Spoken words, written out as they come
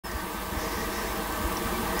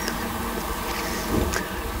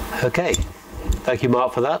Okay, thank you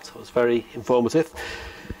Mark for that. It was very informative.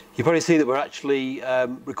 You probably see that we're actually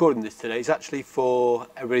recording this today. It's actually for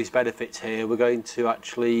everybody's benefit here. We're going to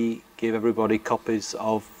actually give everybody copies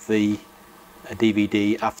of the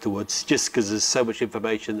DVD afterwards, just because there's so much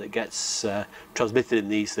information that gets transmitted in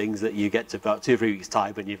these things that you get to about 2 or 3 weeks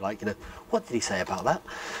time and you're like, what did he say about that?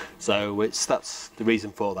 So that's the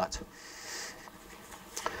reason for that.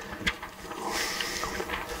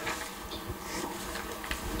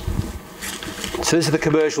 So this is the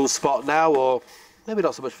commercial spot now, or maybe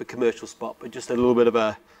not so much for commercial spot, but just a little bit of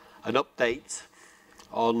an update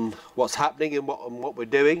on what's happening and what we're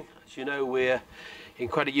doing. As you know, we're in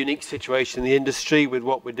quite a unique situation in the industry with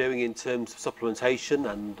what we're doing in terms of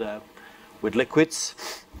supplementation and with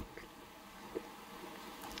liquids.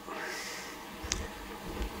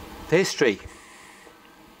 The history.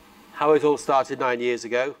 How it all started 9 years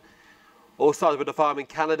ago. All started with a farm in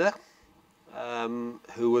Canada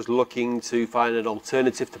who was looking to find an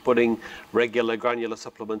alternative to putting regular granular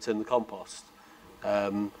supplements in the compost.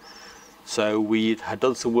 So we had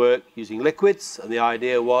done some work using liquids, and the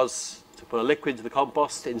idea was to put a liquid into the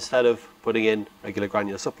compost instead of putting in regular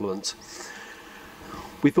granular supplements.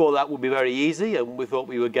 We thought that would be very easy, and we thought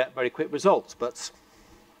we would get very quick results, but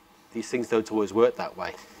these things don't always work that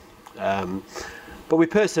way. But we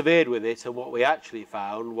persevered with it, and what we actually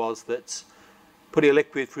found was that putting a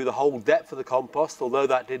liquid through the whole depth of the compost, although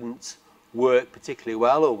that didn't work particularly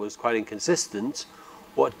well or was quite inconsistent,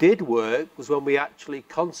 what did work was when we actually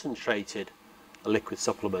concentrated a liquid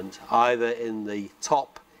supplement, either in the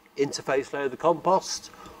top interface layer of the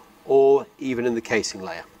compost or even in the casing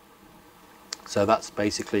layer. So that's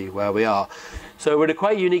basically where we are. So we're in a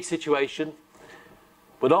quite unique situation.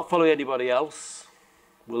 We're not following anybody else.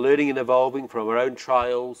 We're learning and evolving from our own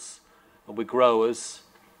trials, and we're growers,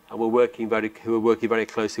 and who are working very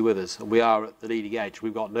closely with us. And we are at the leading edge.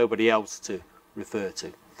 We've got nobody else to refer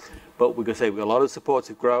to. But we're going to say we've got a lot of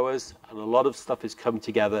supportive growers, and a lot of stuff has come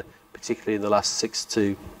together, particularly in the last 6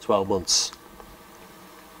 to 12 months.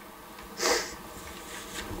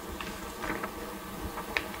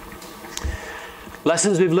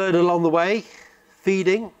 Lessons we've learned along the way.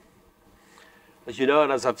 Feeding. As you know,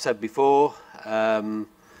 and as I've said before, the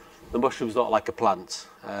mushroom's not like a plant.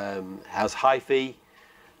 It has hyphae,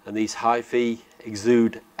 and these hyphae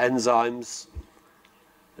exude enzymes,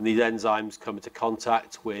 and these enzymes come into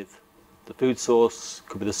contact with the food source,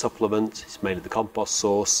 could be the supplement, it's mainly the compost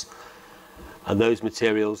source, and those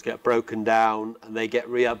materials get broken down and they get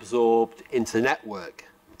reabsorbed into the network.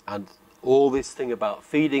 And all this thing about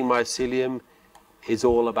feeding mycelium is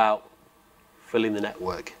all about filling the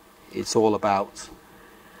network. It's all about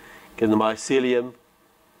getting the mycelium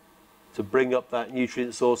to bring up that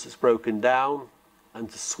nutrient source that's broken down and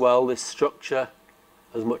to swell this structure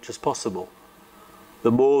as much as possible.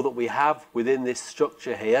 The more that we have within this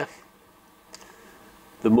structure here,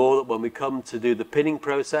 the more that when we come to do the pinning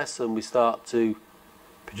process and we start to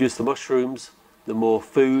produce the mushrooms, the more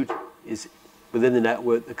food is within the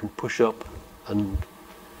network that can push up and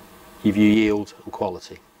give you yield and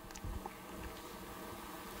quality.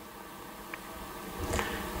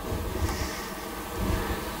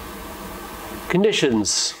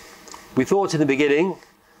 Conditions. We thought in the beginning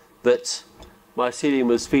that mycelium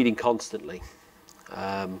was feeding constantly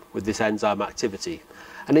with this enzyme activity,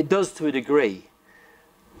 and it does to a degree,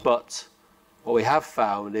 but what we have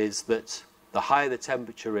found is that the higher the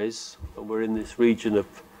temperature is, and we're in this region of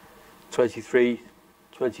 23,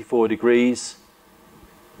 24 degrees,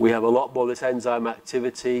 we have a lot more of this enzyme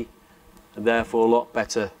activity and therefore a lot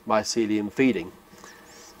better mycelium feeding.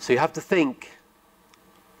 So you have to think,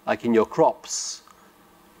 like in your crops,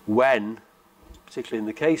 when, particularly in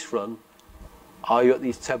the case run, are you at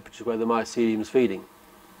these temperatures where the mycelium is feeding?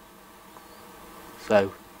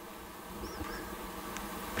 So,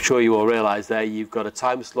 I'm sure you all realise there you've got a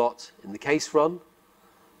time slot in the case run,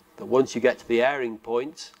 that once you get to the airing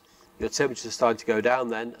point, your temperatures are starting to go down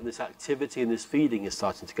then, and this activity and this feeding is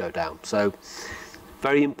starting to go down. So,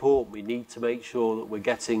 very important, we need to make sure that we're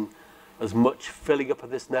getting as much filling up of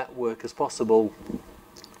this network as possible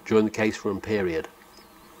during the case run period.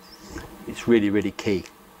 It's really, really key.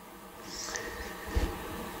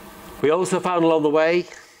 We also found along the way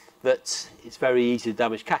that it's very easy to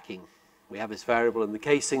damage cacking. We have this variable in the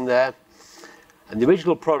casing there, and the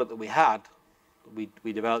original product that we had,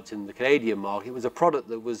 we developed in the Canadian market, was a product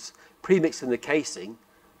that was pre-mixed in the casing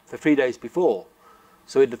for 3 days before.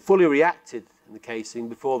 So it had fully reacted in the casing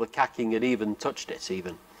before the cacking had even touched it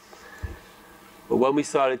even. But when we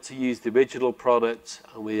started to use the original product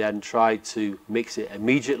and we then tried to mix it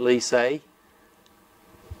immediately, say,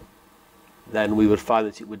 then we would find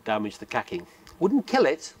that it would damage the cacking. Wouldn't kill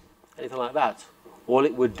it, anything like that. All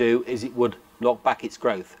it would do is it would knock back its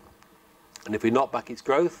growth. And if we knock back its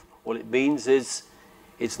growth, all it means is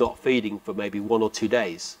it's not feeding for maybe 1 or 2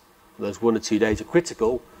 days. And those 1 or 2 days are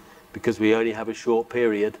critical because we only have a short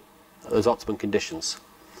period at those optimum conditions.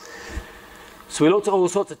 So we looked at all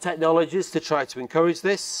sorts of technologies to try to encourage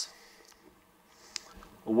this.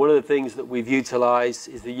 And one of the things that we've utilised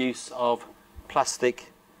is the use of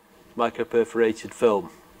plastic microperforated film.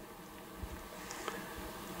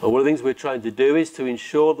 And one of the things we're trying to do is to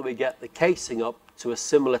ensure that we get the casing up to a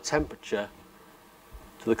similar temperature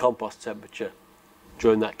to the compost temperature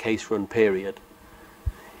during that case run period.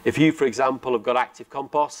 If you, for example, have got active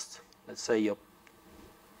compost, let's say you're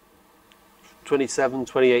 27,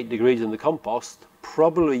 28 degrees in the compost,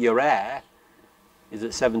 probably your air is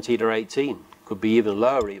at 17 or 18, could be even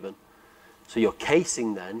lower even. So your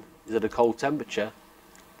casing then is at a cold temperature,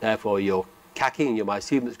 therefore your cacking and your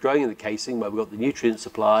mycelium that's growing in the casing where we've got the nutrient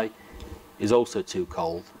supply is also too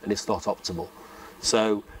cold and it's not optimal.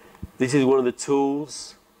 So this is one of the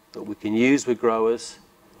tools that we can use with growers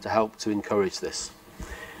to help to encourage this.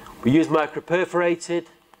 We use microperforated,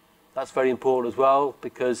 that's very important as well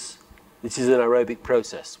because this is an aerobic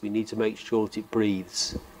process. We need to make sure that it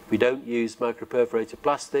breathes. If we don't use microperforated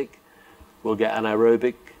plastic, we'll get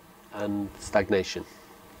anaerobic and stagnation.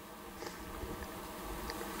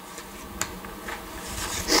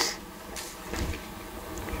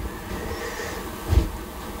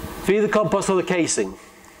 Feed the compost or the casing.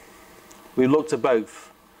 We looked at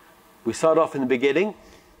both. We started off in the beginning,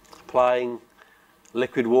 applying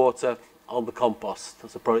liquid water on the compost.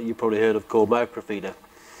 That's a product you've probably heard of called microfeeder.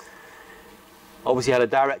 Obviously had a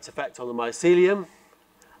direct effect on the mycelium,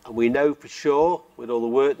 and we know for sure with all the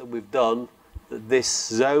work that we've done that this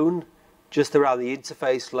zone just around the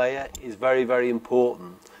interface layer is very, very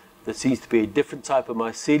important. There seems to be a different type of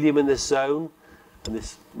mycelium in this zone, and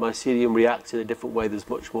this mycelium reacts in a different way. There's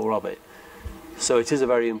much more of it. So it is a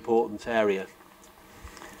very important area.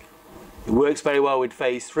 It works very well with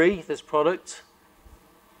phase 3, this product,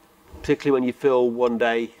 particularly when you fill one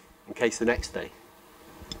day and case the next day.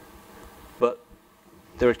 But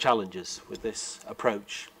there are challenges with this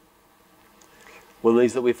approach. One of the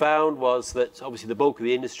things that we found was that obviously the bulk of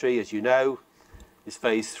the industry, as you know, is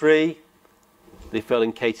phase 3. They fill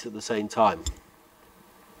and case at the same time.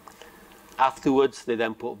 Afterwards, they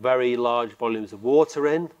then put very large volumes of water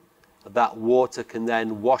in, and that water can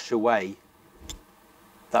then wash away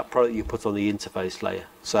that product you put on the interface layer.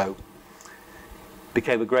 So it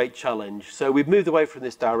became a great challenge. So we've moved away from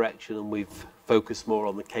this direction and we've focused more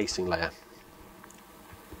on the casing layer.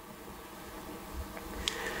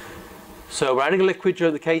 So we're adding a liquid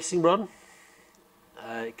during the casing run.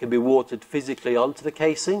 It can be watered physically onto the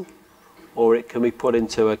casing, or it can be put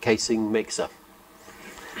into a casing mixer.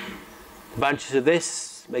 The advantage of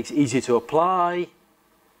this makes it easier to apply.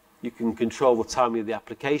 You can control the timing of the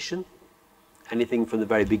application, anything from the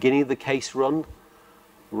very beginning of the case run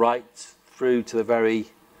right through to the very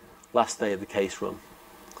last day of the case run.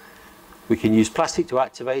 We can use plastic to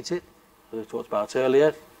activate it, as I talked about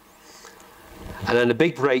earlier. And then a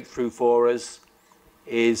big breakthrough for us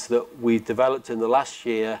is that we've developed in the last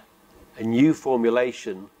year a new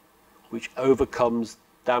formulation which overcomes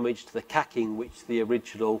damage to the cacking which the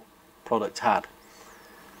original product had.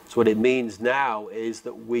 So what it means now is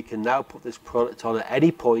that we can now put this product on at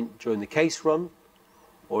any point during the case run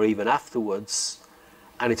or even afterwards,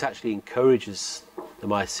 and it actually encourages the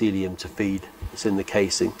mycelium to feed that's in the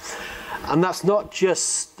casing. And that's not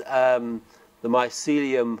just the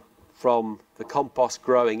mycelium from the compost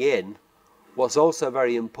growing in. What's also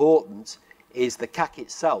very important is the cack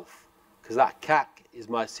itself, because that cack is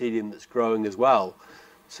mycelium that's growing as well.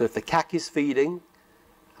 So if the cack is feeding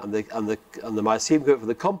and the mycelium from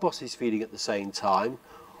the compost is feeding at the same time,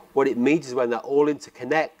 what it means is when that all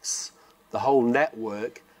interconnects, the whole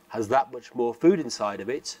network has that much more food inside of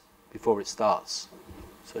it before it starts.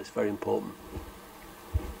 So it's very important.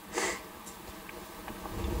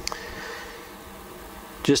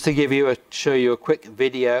 Just to give you show you a quick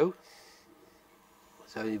video,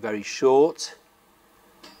 it's only very short,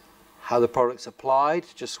 how the product's applied,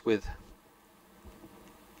 just with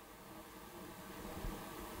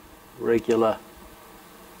regular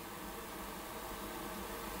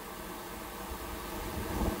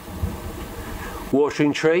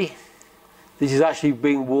watering tree. This is actually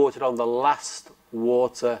being watered on the last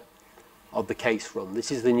water of the case run.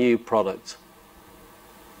 This is the new product.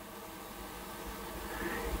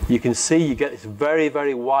 You can see you get this very,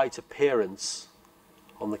 very white appearance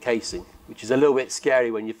on the casing, which is a little bit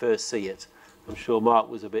scary when you first see it. I'm sure Mark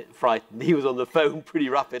was a bit frightened. He was on the phone pretty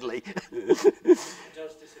rapidly. It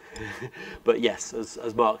does disappear. But yes,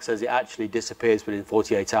 as Mark says, it actually disappears within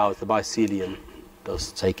 48 hours. The mycelium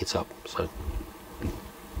does take it up. So.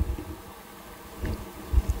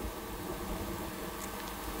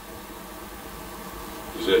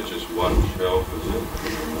 Is that just one shelf, is it?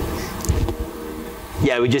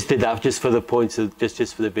 Yeah, we just did that just for the point of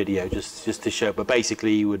just for the video, just to show. But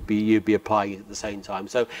basically, you'd be applying it at the same time.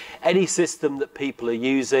 So any system that people are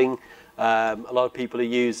using, a lot of people are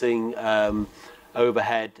using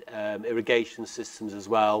overhead irrigation systems as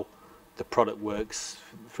well. The product works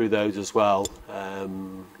through those as well.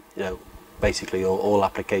 You know, basically all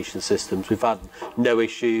application systems. We've had no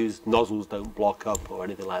issues. Nozzles don't block up or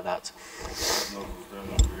anything like that. Nozzles don't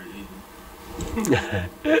look really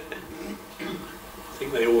even. I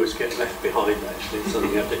think they always get left behind, actually. It's something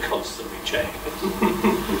you have to constantly check.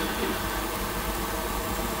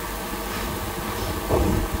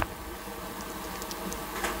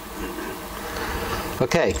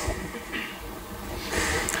 Okay.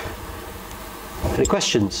 Any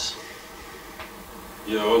questions?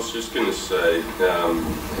 Yeah, I was just going to say,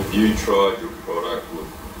 have you tried your product with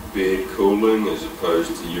bed cooling as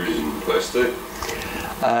opposed to using plastic?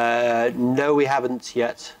 No, we haven't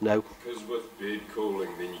yet, no. Because with bed cooling,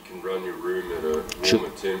 then you can run your room at a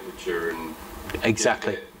warmer temperature and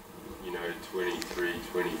exactly. Get that, you know, 23,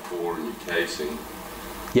 24 in your casing.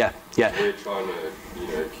 Yeah, yeah. So we're trying to, you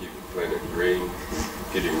know, keep the planet green,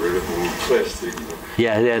 getting rid of all the plastic.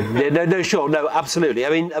 Yeah, no, sure, no, absolutely. I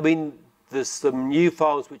mean, there's some new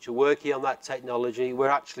farms which are working on that technology. We're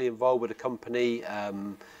actually involved with a company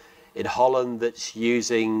in Holland that's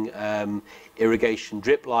using irrigation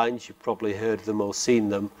drip lines. You've probably heard of them or seen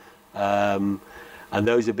them. And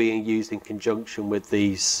those are being used in conjunction with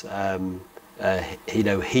these you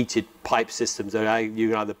know, heated pipe systems. You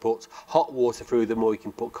can either put hot water through them or you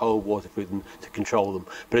can put cold water through them to control them.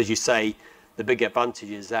 But as you say, the big advantage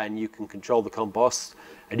is then you can control the compost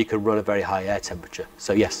and you can run a very high air temperature.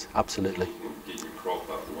 So yes, absolutely. You can get your crop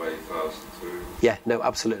up way faster too. Yeah, no,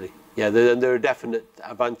 absolutely. Yeah, there are definite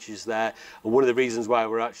advantages there. And one of the reasons why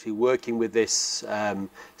we're actually working with this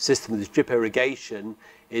system, this drip irrigation,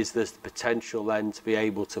 is there's the potential then to be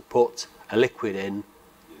able to put a liquid in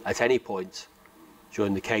at any point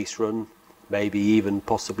during the case run, maybe even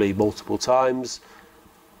possibly multiple times,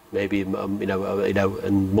 maybe you know,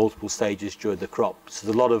 in multiple stages during the crop. So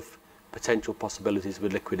there's a lot of potential possibilities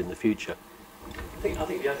with liquid in the future. I think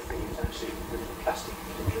the other thing is actually with the plastic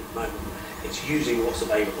at the moment, it's using what's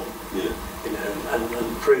available, you know,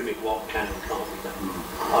 and proving what can and can't be done,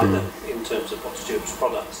 either in terms of what Stuart's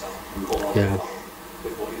products are or on the farm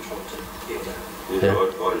with what you're trying to get at. Yeah,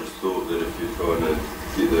 I just thought that if you're trying to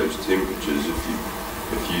get those temperatures,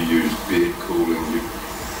 if you use bed cooling, you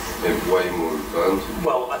have way more advantage.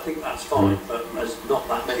 Well, I think that's fine, but there's not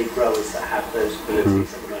that many growers that have those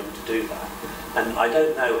abilities at the moment to do that. And I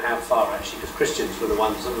don't know how far actually, because Christians were the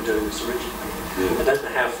ones that were doing this originally. I don't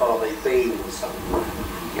know how far they've been in some,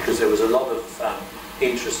 because there was a lot of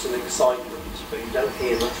interest and excitement, but you don't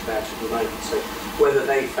hear much about it at the moment. So whether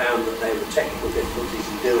they found that there were technical difficulties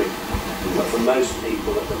in doing it, but for most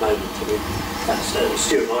people at the moment, I mean, that's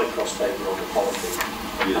Stuart and I crossed over on the policy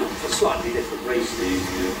for slightly different reasons.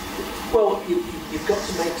 Well, you've got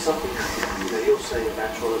to make something happen. You know, you're saying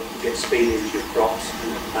about trying to get speed into your crops.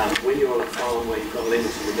 When you're on a farm where you've got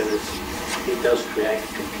limited ability, it does create a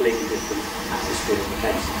completely different atmosphere in the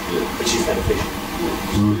case, which is beneficial.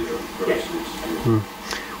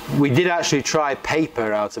 We did actually try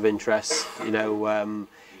paper out of interest, you know,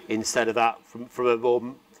 instead of that from a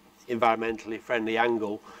more environmentally friendly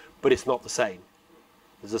angle, but it's not the same.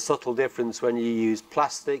 There's a subtle difference when you use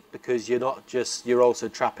plastic because you're also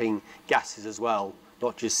trapping gases as well,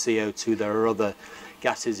 not just CO2. There are other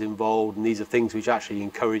gases involved, and these are things which actually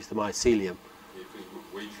encourage the mycelium. Yeah,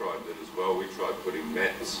 because we tried that as well. We tried putting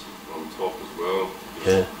mats on top as well.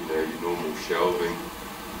 Yeah. You know, your normal shelving,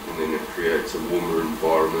 and then it creates a warmer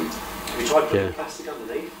environment. Have you tried putting plastic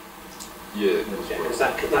underneath? Yeah, because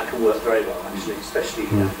that can work very well actually, especially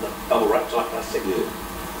bubble wrap type plastic.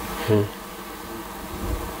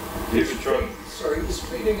 Sorry, is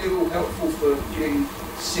feeding at all helpful for getting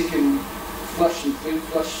sick and flush and food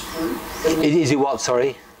flush through? Is it what,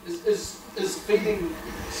 sorry? Is feeding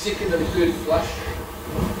sick and food flush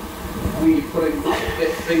where you're putting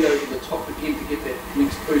that feed over the top again to get that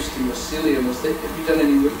next boost in mycelium? Have you done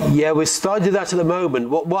any work on that? Yeah, we're starting to do that at the moment.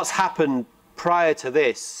 What's happened prior to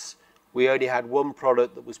this, we only had one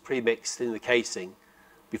product that was pre-mixed in the casing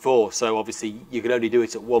before, so obviously you can only do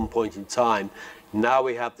it at one point in time. Now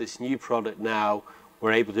we have this new product now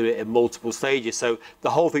we're able to do it in multiple stages. So the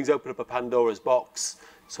whole thing's opened up a Pandora's box.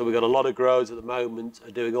 So we've got a lot of growers at the moment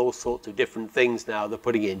are doing all sorts of different things now. They're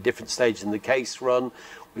putting it in different stages in the case run.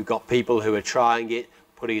 We've got people who are trying it,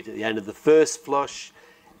 putting it at the end of the first flush,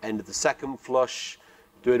 end of the second flush,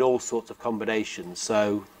 doing all sorts of combinations.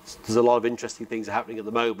 So there's a lot of interesting things happening at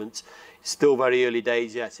the moment. It's still very early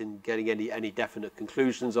days yet in getting any definite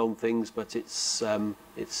conclusions on things, but it's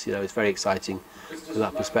you know, it's very exciting from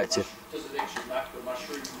that perspective. Does it actually mark the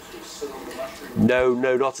mushrooms or sit on the mushrooms?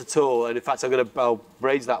 No, not at all. And in fact, I'll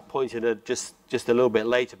raise that point in just a little bit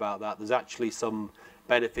later about that. There's actually some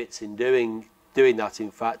benefits in doing that,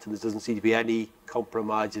 in fact, and there doesn't seem to be any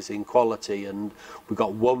compromises in quality. And we've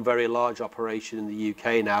got one very large operation in the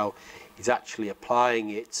UK now. He's actually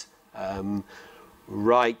applying it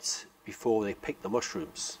right before they pick the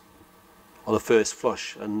mushrooms on the first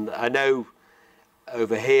flush. And I know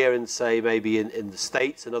over here and say maybe in the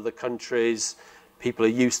States and other countries, people are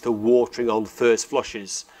used to watering on first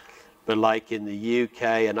flushes. But like in the UK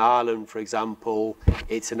and Ireland, for example,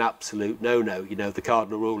 it's an absolute no-no. You know, the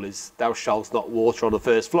cardinal rule is thou shalt not water on the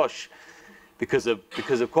first flush because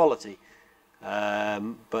of quality.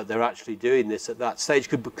 But they're actually doing this at that stage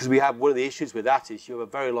because we have one of the issues with that is you have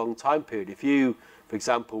a very long time period. If you, for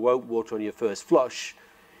example, won't water on your first flush,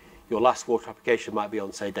 your last water application might be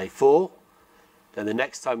on, say, day 4. Then the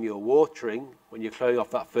next time you're watering, when you're clearing off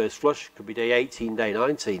that first flush, could be day 18, day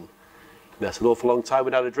 19. That's an awful long time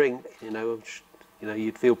without a drink. You know,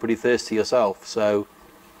 you'd feel pretty thirsty yourself. So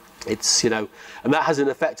it's, you know, and that has an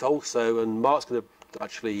effect also, and Mark's going to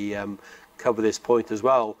actually cover this point as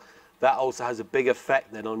well. That also has a big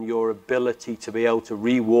effect then on your ability to be able to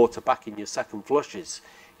re-water back in your second flushes.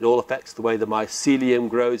 It all affects the way the mycelium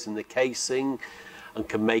grows in the casing and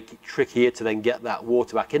can make it trickier to then get that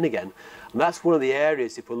water back in again. And that's one of the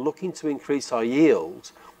areas, if we're looking to increase our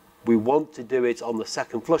yield, we want to do it on the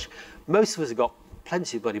second flush. Most of us have got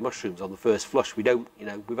plenty of bloody mushrooms on the first flush. We don't, you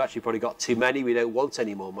know, we've actually probably got too many. We don't want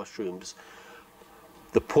any more mushrooms.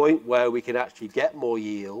 The point where we can actually get more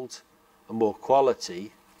yield and more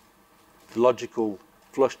quality, the logical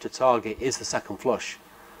flush to target is the second flush.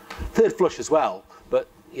 Third flush as well, but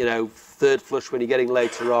you know, third flush when you're getting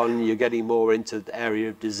later on, you're getting more into the area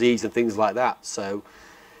of disease and things like that. So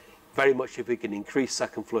very much if we can increase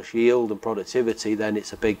second flush yield and productivity, then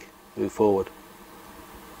it's a big move forward.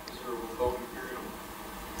 Is there a withholding period?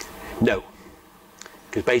 No,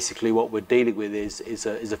 because basically what we're dealing with is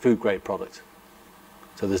a food grade product.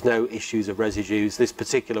 So there's no issues of residues. This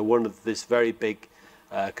particular one of this very big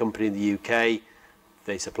company in the UK,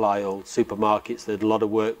 they supply all supermarkets. There's a lot of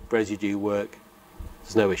work, residue work.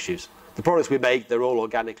 There's no issues. The products we make, they're all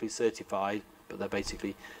organically certified, but they're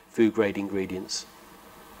basically food grade ingredients.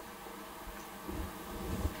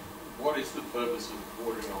 What is the purpose of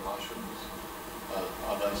watering on mushrooms?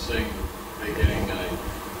 Are they seeing that they're getting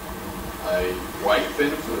a weight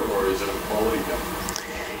benefit, or is it a quality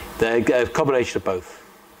benefit? They're a combination of both.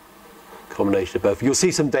 Combination of both. You'll see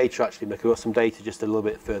some data actually, Mick. We've got some data just a little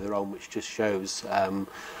bit further on, which just shows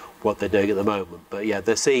what they're doing at the moment. But yeah,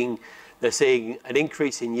 they're seeing an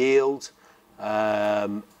increase in yield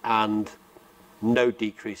and no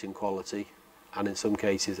decrease in quality, and in some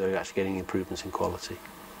cases they're actually getting improvements in quality.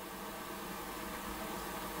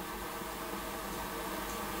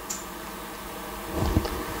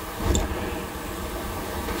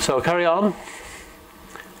 So I'll carry on.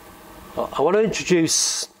 I want to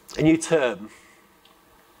introduce a new term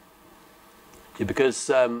because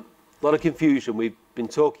a lot of confusion. We've been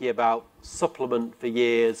talking about supplement for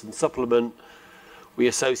years, and supplement we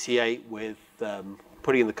associate with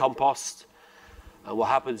putting in the compost. And what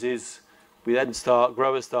happens is growers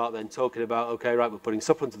start then talking about, okay, right, we're putting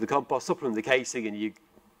supplement in the compost, supplement in the casing, and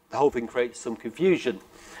the whole thing creates some confusion.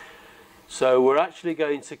 So we're actually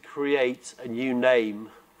going to create a new name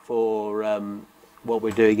for what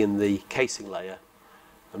we're doing in the casing layer,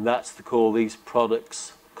 and that's to call these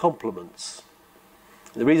products complements.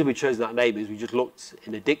 The reason we chose that name is we just looked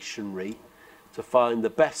in a dictionary to find the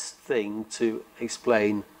best thing to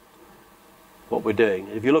explain what we're doing.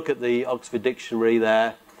 And if you look at the Oxford Dictionary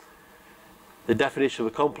there, the definition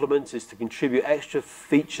of a complement is to contribute extra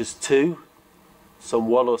features to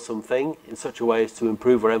someone or something in such a way as to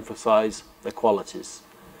improve or emphasize their qualities,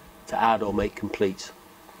 to add or make complete.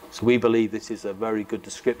 So we believe this is a very good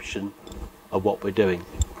description of what we're doing.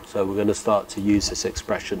 So we're going to start to use this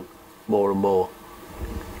expression more and more.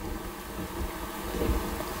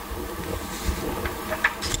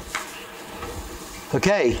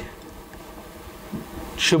 Okay,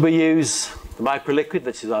 should we use the microliquid,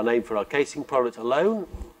 that is our name for our casing product, alone,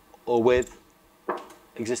 or with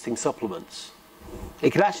existing supplements?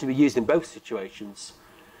 It can actually be used in both situations.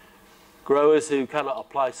 growers who cannot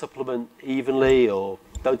apply supplement evenly or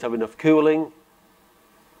don't have enough cooling,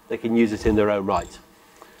 they can use it in their own right.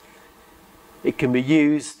 It can be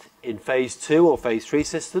used in phase 2 or phase 3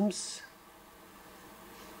 systems.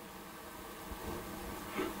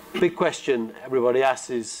 Big question everybody asks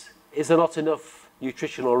is there not enough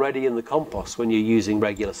nutrition already in the compost when you're using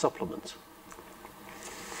regular supplement?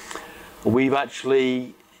 We've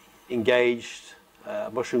actually engaged a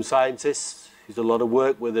mushroom scientist who's done a lot of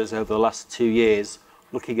work with us over the last 2 years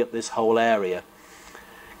looking at this whole area,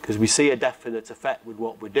 because we see a definite effect with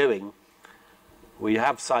what we're doing. We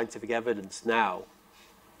have scientific evidence now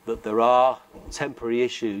that there are temporary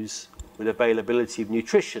issues with availability of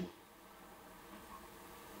nutrition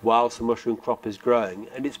whilst the mushroom crop is growing,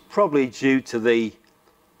 and it's probably due to the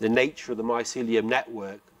nature of the mycelium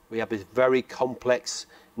network. We have this very complex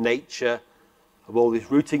nature of all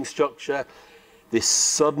this rooting structure, this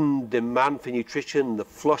sudden demand for nutrition. The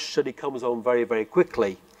flush study comes on very, very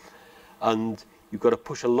quickly, and you've got to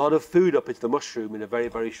push a lot of food up into the mushroom in a very,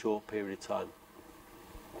 very short period of time.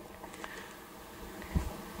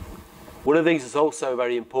 One of the things that's also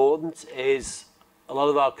very important is a lot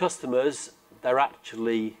of our customers, they're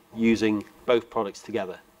actually using both products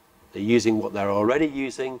together. They're using what they're already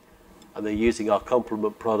using, and they're using our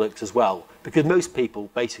complement products as well, because most people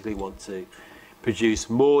basically want to produce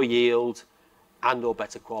more yield and or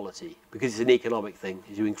better quality, because it's an economic thing.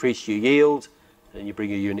 As you increase your yield, then you bring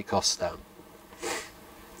your unit costs down.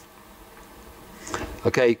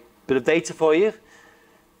 Okay, bit of data for you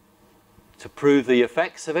to prove the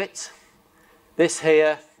effects of it. This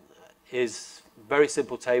here is a very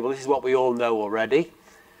simple table. This is what we all know already.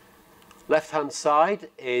 Left-hand side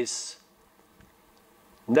is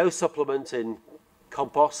no supplement in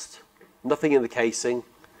compost, nothing in the casing,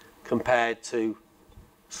 compared to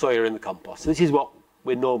soya in the compost. This is what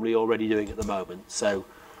we're normally already doing at the moment. So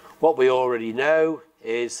what we already know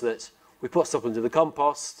is that we put supplement in the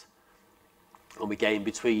compost and we gain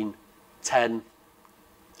between 10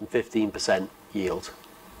 and 15% yield.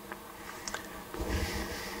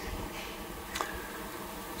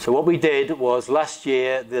 So what we did was last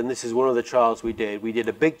year, then this is one of the trials we did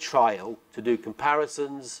a big trial to do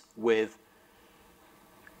comparisons with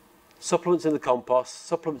supplements in the compost,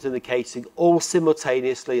 supplements in the casing, all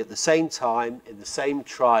simultaneously at the same time in the same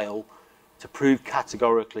trial to prove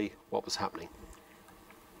categorically what was happening.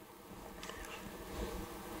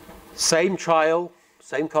 Same trial,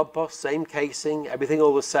 same compost, same casing, everything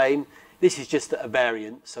all the same. This is just a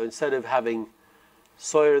variant. So instead of having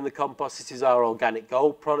soya in the compost, this is our organic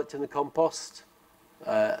gold product in the compost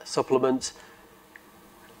supplement.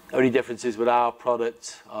 Only differences with our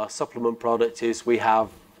product, our supplement product, is we have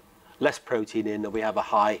less protein in and we have a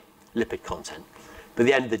high lipid content. But at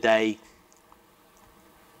the end of the day,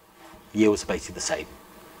 yields are basically the same,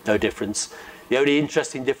 no difference. The only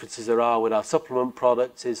interesting differences there are with our supplement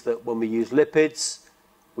products is that when we use lipids,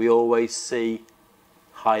 we always see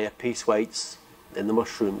higher piece weights in the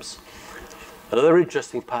mushrooms. Another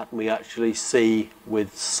interesting pattern we actually see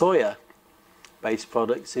with soya-based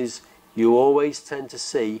products is you always tend to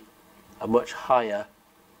see a much higher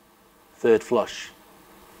third flush.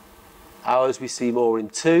 Ours we see more in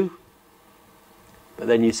 2, but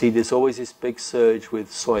then you see there's always this big surge with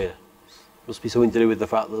soya. Must be something to do with the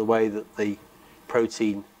fact that the way that the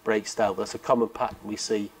protein breaks down. That's a common pattern we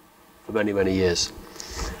see for many, many years.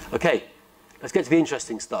 Okay, let's get to the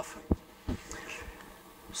interesting stuff.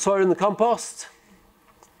 Soya in the compost.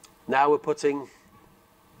 Now we're putting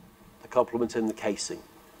the complement in the casing.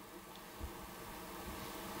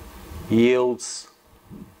 Yields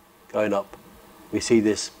going up. We see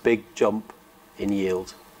this big jump in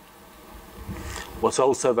yield. What's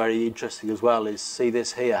also very interesting as well is see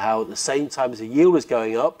this here, how at the same time as the yield is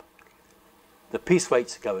going up, the piece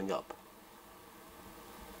weights are going up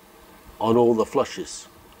on all the flushes.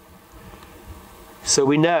 So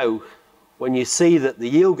we know when you see that the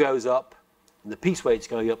yield goes up and the piece weight's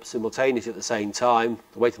going up simultaneously at the same time,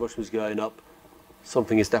 the weight of mushroom is going up,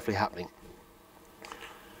 something is definitely happening.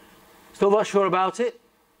 Still not sure about it.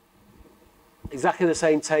 Exactly the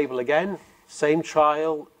same table again, same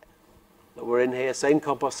trial that we're in here, same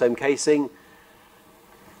compost, same casing.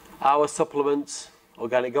 Our supplements,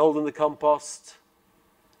 organic gold in the compost,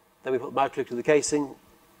 then we put microliquid in the casing.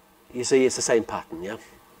 You see it's the same pattern, yeah?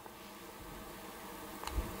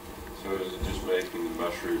 So is it just making the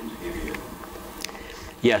mushrooms heavier?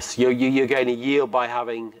 Yes, you're gaining yield by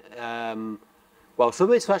having, well, some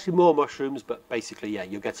of it's actually more mushrooms, but basically, yeah,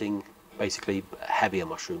 you're getting basically heavier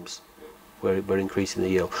mushrooms. We're increasing the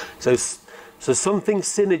yield. So something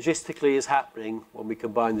synergistically is happening when we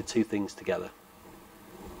combine the two things together.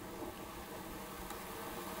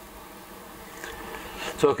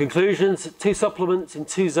 So conclusions, 2 supplements in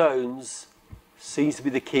 2 zones seems to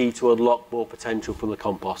be the key to unlock more potential from the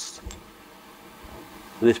compost.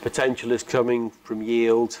 And this potential is coming from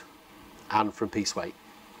yield and from piece weight.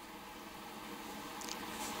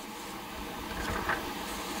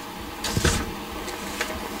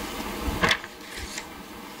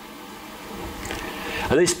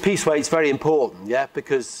 And this piece weight is very important, yeah,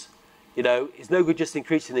 because, you know, it's no good just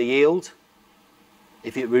increasing the yield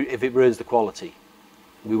if it ruins the quality.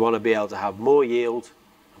 We want to be able to have more yield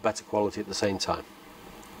and better quality at the same time.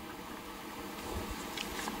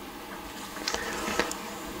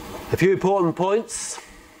 A few important points.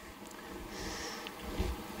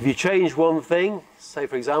 If you change one thing, say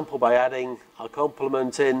for example by adding a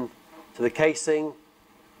complement in to the casing,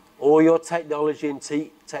 all your technology and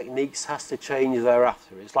techniques has to change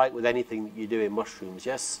thereafter. It's like with anything that you do in mushrooms,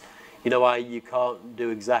 yes? You know why you can't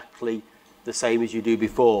do exactly the same as you do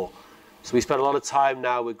before. So we spend a lot of time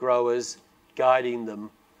now with growers guiding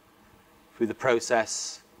them through the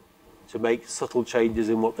process to make subtle changes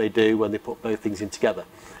in what they do when they put both things in together.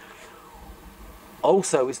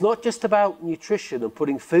 Also, it's not just about nutrition and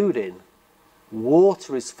putting food in.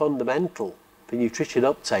 Water is fundamental for nutrition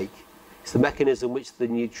uptake. It's the mechanism which the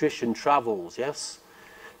nutrition travels, yes?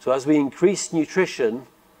 So as we increase nutrition,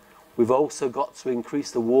 we've also got to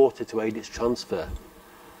increase the water to aid its transfer.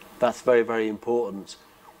 That's very, very important.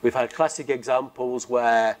 We've had classic examples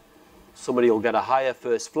where somebody will get a higher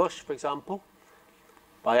first flush, for example,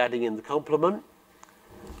 by adding in the complement.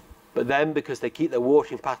 But then, because they keep their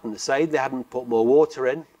watering pattern the same, they haven't put more water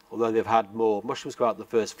in, although they've had more mushrooms go out the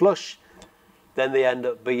first flush, then they end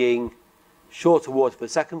up being shorter water for the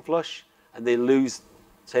second flush, and they lose,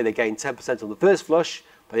 say they gain 10% on the first flush,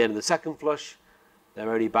 by the end of the second flush,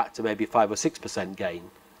 they're only back to maybe 5 or 6% gain.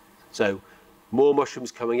 So, more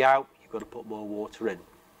mushrooms coming out, you've got to put more water in.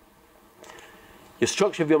 Your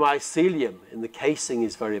structure of your mycelium in the casing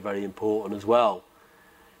is very, very important as well.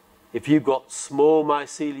 If you've got small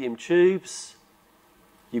mycelium tubes,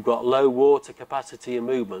 you've got low water capacity and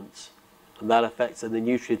movement, and that affects the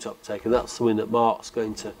nutrient uptake, and that's something that Mark's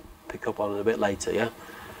going to pick up on a bit later, yeah?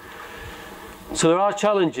 So there are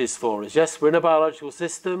challenges for us. Yes, we're in a biological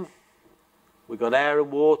system. We've got air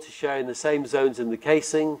and water sharing the same zones in the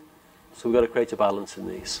casing, so we've got to create a balance in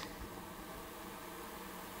these.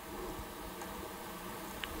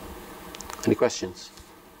 Any questions?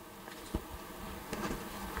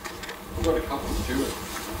 I've got a couple, Stuart.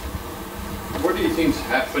 What do you think's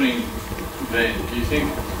happening then? Do you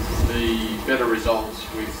think the better results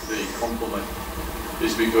with the complement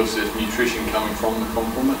is because there's nutrition coming from the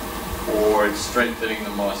complement, or it's strengthening the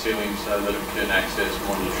mycelium so that it can access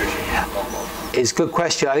more nutrition from the compost? It's a good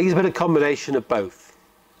question. I think it's a bit of a combination of both.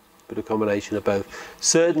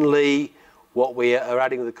 Certainly, what we are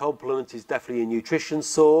adding with the complement is definitely a nutrition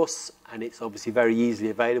source, and it's obviously very easily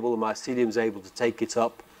available. The mycelium is able to take it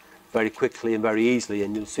up very quickly and very easily,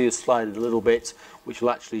 and you'll see a slide in a little bit which will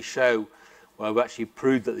actually show where we've actually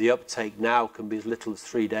proved that the uptake now can be as little as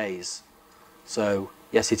 3 days. So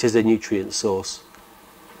yes, it is a nutrient source.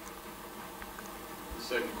 The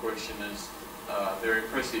second question is, they're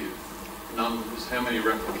impressive numbers. How many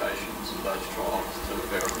replications of those trials to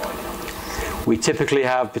verify the numbers? We typically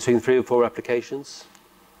have between 3 or 4 replications.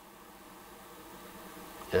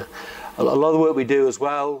 Yeah. A lot of the work we do as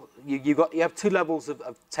well, you have 2 levels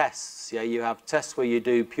of tests. Yeah, you have tests where you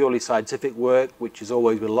do purely scientific work, which is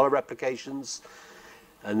always with a lot of replications,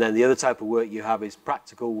 and then the other type of work you have is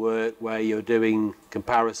practical work where you're doing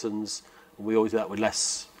comparisons, and we always do that with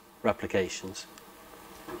less replications.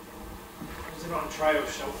 Is it on tray or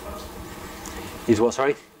shelf first? Is what,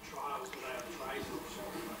 sorry? Trials, do they have trays or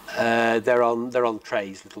shelf? They're on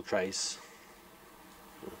trays, little trays.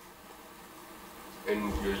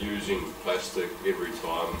 And you're using plastic every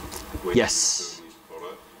time when Yes. you're doing this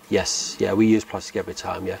product? Yes, yeah, we use plastic every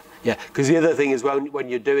time, yeah. Yeah, because the other thing is when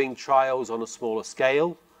you're doing trials on a smaller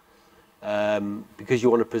scale, because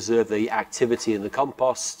you want to preserve the activity in the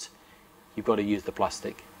compost, you've got to use the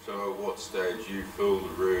plastic. So at what stage you fill the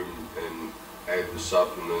room and add the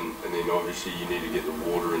supplement, and then obviously you need to get the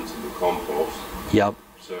water into the compost? Yep.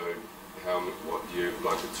 So what do you have,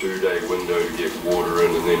 like a 2-day window to get water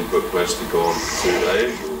in and then put plastic on for 2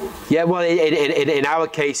 days? Or? Yeah, well, in our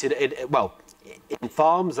case, well, in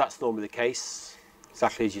farms that's normally the case.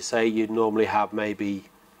 Exactly as you say, you'd normally have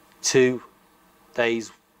maybe 2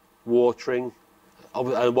 days watering.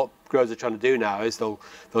 And what growers are trying to do now is they'll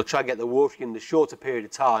try and get the watering in a shorter period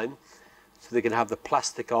of time so they can have the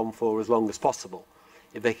plastic on for as long as possible.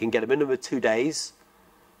 If they can get a minimum of 2 days,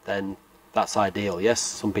 then that's ideal. Yes,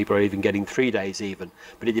 some people are even getting 3 days even,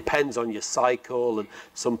 but it depends on your cycle, and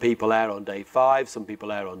some people err on day 5, some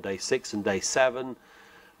people err on day 6 and day 7.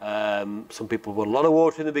 Some people put a lot of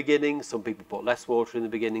water in the beginning, some people put less water in the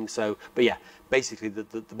beginning. So, but yeah, basically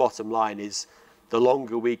the bottom line is the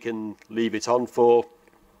longer we can leave it on for,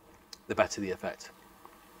 the better the effect.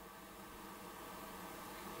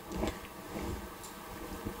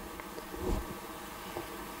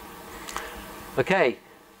 Okay,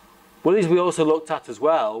 one of these we also looked at as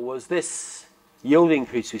well was this yield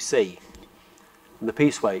increase we see in the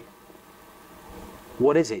piece weight.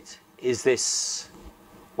 What is it? Is this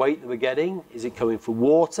weight that we're getting, is it coming from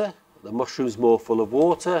water? Are the mushrooms more full of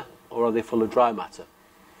water, or are they full of dry matter?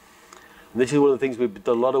 And this is one of the things we've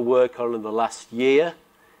done a lot of work on in the last year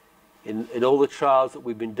in all the trials that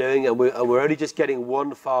we've been doing, and we're only just getting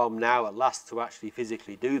one farm now at last to actually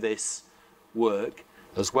physically do this work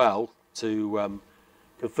as well, to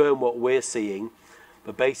confirm what we're seeing.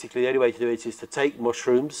 But basically the only way to do it is to take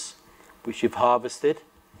mushrooms which you've harvested,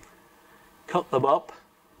 cut them up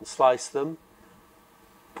and slice them,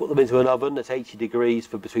 put them into an oven at 80 degrees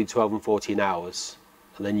for between 12 and 14 hours,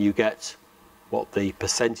 and then you get what the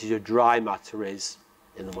percentage of dry matter is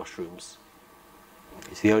in the mushrooms.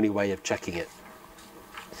 It's the only way of checking it.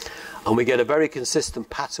 And we get a very consistent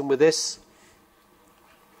pattern with this.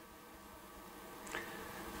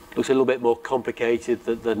 Looks a little bit more complicated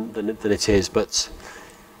than it is, but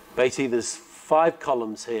basically there's 5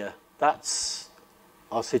 columns here. That's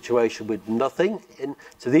our situation with nothing in.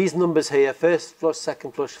 So these numbers here, first flush,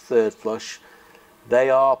 second flush, third flush, they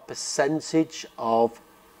are percentage of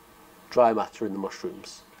dry matter in the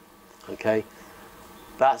mushrooms. Okay,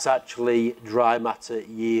 that's actually dry matter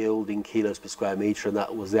yield in kilos per square metre, and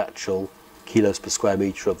that was the actual kilos per square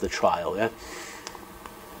metre of the trial. Yeah.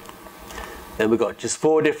 Then we've got just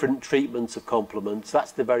 4 different treatments of complements.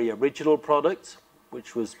 That's the very original product,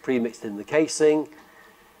 which was pre-mixed in the casing.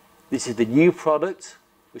 This is the new product,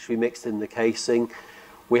 which we mixed in the casing.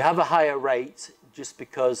 We have a higher rate just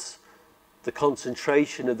because the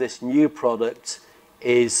concentration of this new product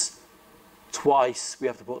is twice. We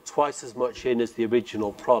have to put twice as much in as the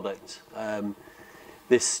original product.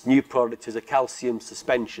 This new product is a calcium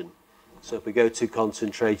suspension. So if we go too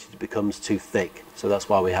concentrated, it becomes too thick. So that's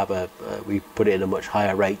why we have we put it in a much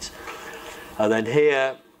higher rate. And then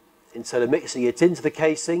here, instead of mixing it into the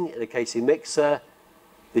casing in a casing mixer,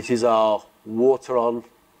 this is our water-on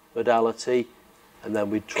modality, and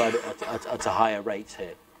then we tried it at a higher rate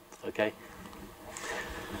here. Okay.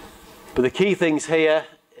 But the key things here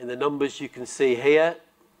in the numbers you can see here,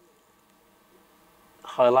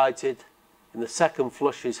 highlighted in the second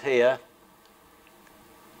flushes here,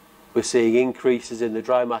 we're seeing increases in the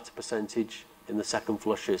dry matter percentage in the second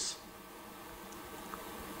flushes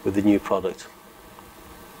with the new product.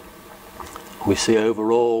 We see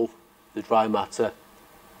overall the dry matter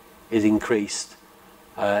is increased.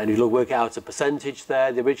 And if you work out a percentage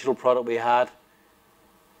there, the original product we had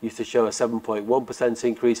used to show a 7.1%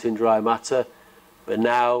 increase in dry matter, but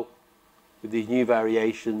now with these new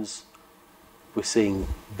variations we're seeing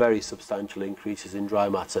very substantial increases in dry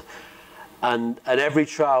matter. And at every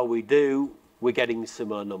trial we do, we're getting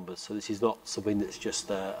similar numbers. So this is not something that's just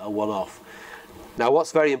a one-off. Now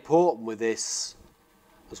what's very important with this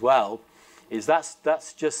as well is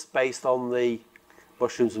that's just based on the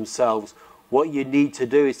mushrooms themselves. What you need to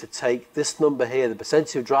do is to take this number here, the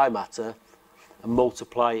percentage of dry matter, and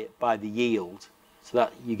multiply it by the yield so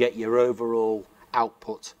that you get your overall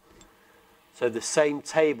output. So the same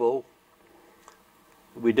table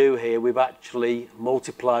we do here, we've actually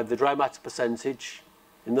multiplied the dry matter percentage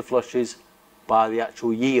in the flushes by the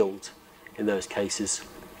actual yield in those cases.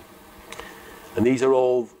 And these are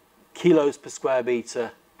all kilos per square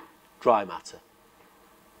metre dry matter.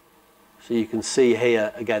 So you can see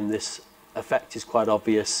here, again, this effect is quite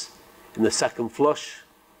obvious. In the second flush,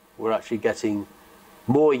 we're actually getting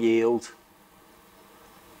more yield,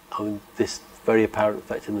 and this very apparent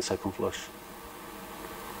effect in the second flush.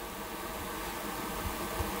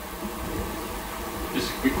 Just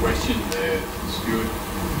a quick question there, Stuart.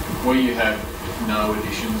 Where you have no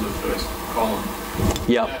additions of first column,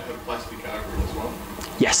 Yeah. do you have plastic over it as well?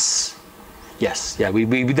 Yes. Yes. Yeah. We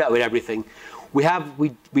do that with everything.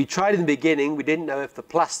 We tried in the beginning. We didn't know if the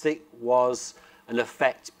plastic was an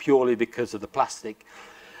effect purely because of the plastic,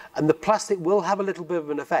 and the plastic will have a little bit of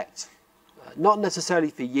an effect. Not necessarily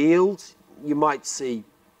for yield. You might see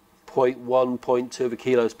 0.1, 0.2 of a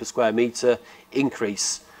kilos per square metre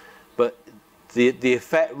increase, but the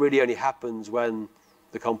effect really only happens when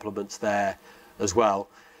the complement's there as well.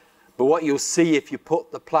 But what you'll see if you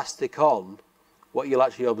put the plastic on what you'll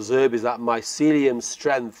actually observe is that mycelium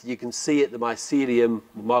strength. You can see it, the mycelium,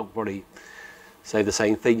 Mark will probably say the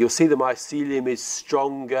same thing. You'll see the mycelium is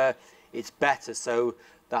stronger, it's better, so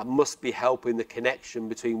that must be helping the connection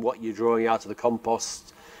between what you're drawing out of the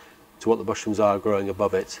compost to what the mushrooms are growing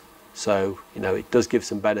above it. So, you know, it does give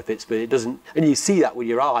some benefits, but it doesn't, and you see that with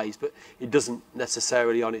your eyes, but it doesn't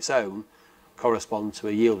necessarily on its own correspond to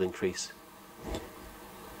a yield increase.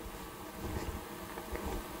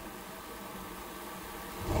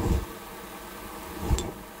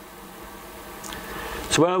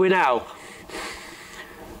 So where are we now?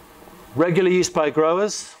 Regular use by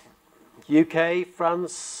growers, UK,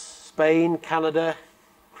 France, Spain, Canada,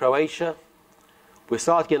 Croatia. We're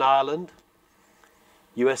starting in Ireland.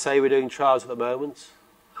 USA, we're doing trials at the moment,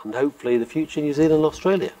 and hopefully in the future New Zealand and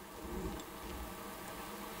Australia.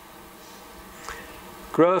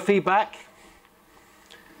 Grower feedback.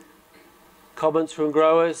 Comments from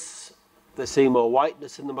growers, they're seeing more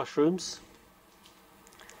whiteness in the mushrooms.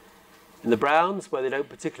 In the browns, where they don't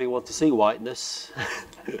particularly want to see whiteness,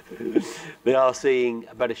 they are seeing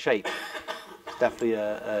a better shape. It's definitely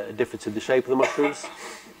a difference in the shape of the mushrooms.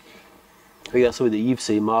 I think that's something that you've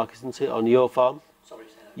seen, Mark, isn't it, on your farm? Sorry,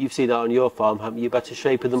 Sarah. You've seen that on your farm, haven't you? Better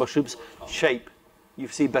shape in the mushrooms? Shape.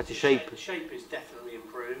 You've seen better shape. The shape is definitely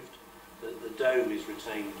improved. The dough is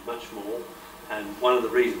retained much more. And one of the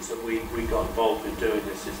reasons that we got involved in doing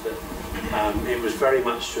this is that it was very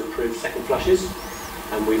much to improve second flushes.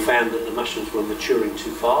 And we found that the mushrooms were maturing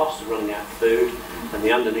too fast, running out of food, and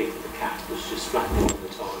the underneath of the cap was just flattening all the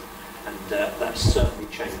time. And that's certainly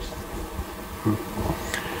changed.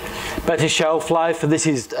 Better shelf life, and this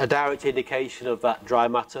is a direct indication of that dry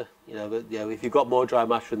matter. You know, if you've got more dry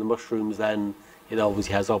matter in the mushrooms, then it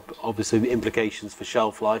obviously has obviously implications for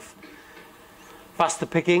shelf life. Faster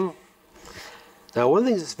picking. Now, one of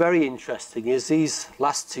the things that's very interesting is these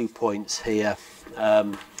last 2 points here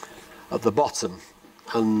at the bottom.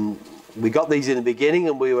 And we got these in the beginning,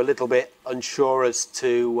 and we were a little bit unsure as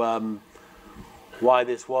to why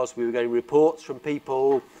this was. We were getting reports from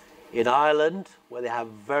people in Ireland where they have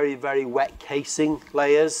very, very wet casing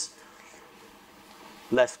layers,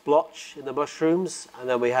 less blotch in the mushrooms, and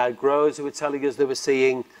then we had growers who were telling us they were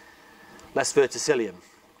seeing less verticillium.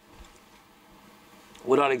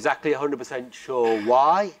 We're not exactly 100% sure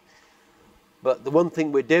why, but the one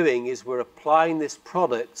thing we're doing is we're applying this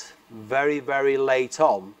product very, very late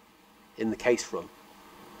on in the case run.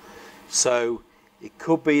 So it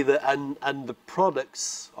could be that, and the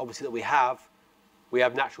products obviously that we have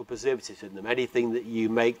natural preservatives in them. Anything that you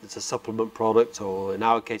make that's a supplement product, or in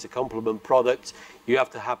our case a complement product, you have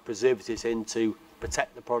to have preservatives in to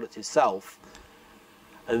protect the product itself.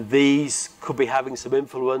 And these could be having some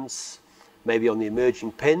influence maybe on the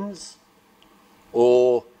emerging pins,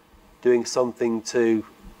 or doing something to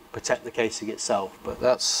protect the casing itself, but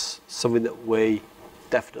that's something that we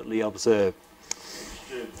definitely observe.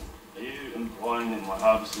 Stu, are you implying that my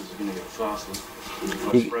harvesters are going to get faster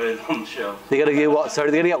if I spray it on the shelf? They're going to get what? Sorry,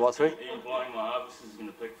 they're going to get what? Sorry. Are you implying my harvesters are going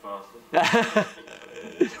to pick faster?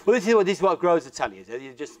 Well, this is what growers are telling you.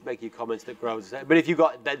 You just make your comments that growers are. But if you've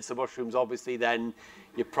got denser mushrooms, obviously, then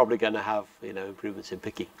you're probably going to have, you know, improvements in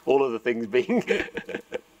picking. All other things being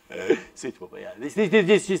suitable, but yeah, these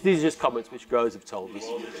are just comments which growers have told us.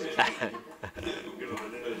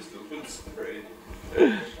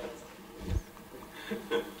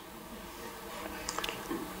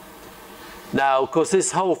 Now, of course,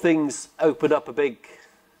 this whole thing's opened up a big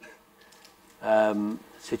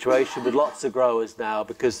situation with lots of growers now,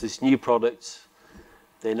 because this new product,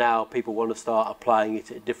 people want to start applying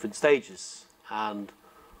it at different stages. And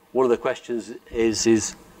one of the questions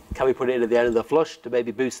is can we put it in at the end of the flush to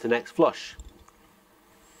maybe boost the next flush?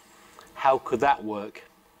 How could that work?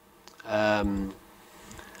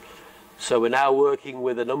 So we're now working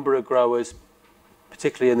with a number of growers,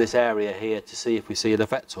 particularly in this area here, to see if we see an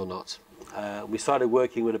effect or not. We started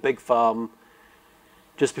working with a big farm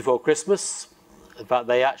just before Christmas. In fact,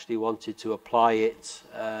 they actually wanted to apply it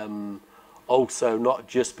also not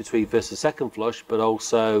just between first and second flush, but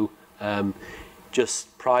also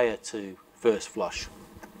just prior to first flush.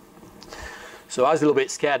 So I was a little bit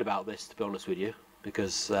scared about this, to be honest with you,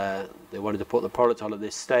 because they wanted to put the product on at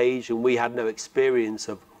this stage, and we had no experience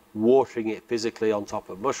of watering it physically on top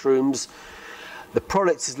of mushrooms. The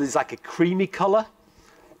product is like a creamy colour,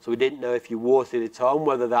 so we didn't know if you watered it on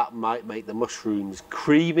whether that might make the mushrooms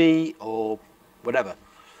creamy or whatever.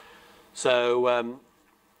 So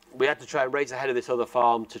we had to try and race ahead of this other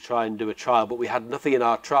farm to try and do a trial, but we had nothing in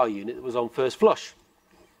our trial unit that was on first flush.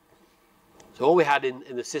 So all we had in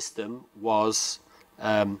the system was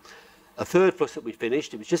a third flush that we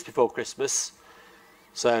finished. It was just before Christmas,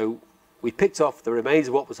 so we picked off the remains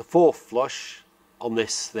of what was a fourth flush on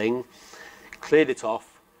this thing, cleared it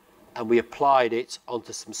off, and we applied it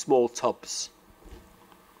onto some small tubs.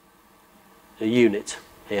 A unit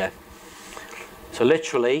here. So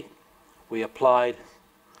literally, we applied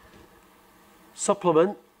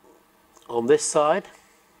supplement on this side.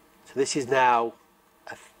 So this is now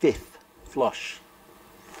a fifth flush.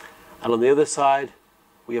 And on the other side,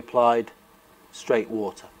 we applied straight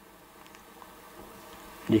water.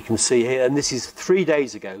 And you can see here, and this is 3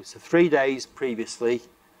 days ago, so 3 days previously,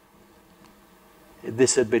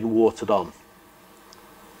 this had been watered on.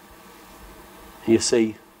 And you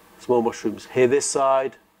see small mushrooms. Here this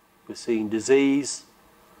side, we're seeing disease,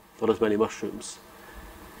 not as many mushrooms.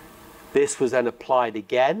 This was then applied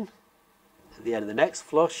again at the end of the next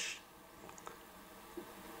flush.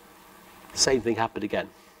 Same thing happened again.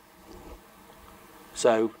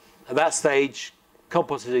 So at that stage,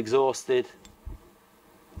 compost is exhausted.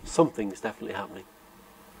 Something's definitely happening.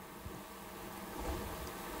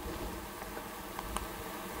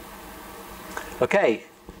 Okay,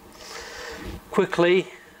 quickly,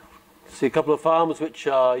 see a couple of farms which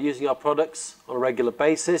are using our products on a regular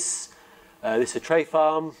basis. This is a Tray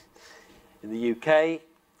farm in the UK,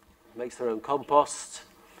 makes their own compost.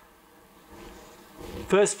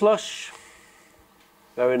 First flush,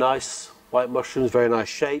 very nice, white mushrooms, very nice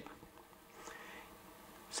shape.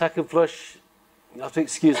 Second flush, you have to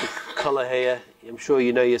excuse the colour here. I'm sure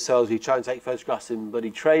you know yourselves, you try and take photographs in bloody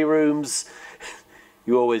tray rooms.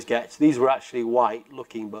 You always get, these were actually white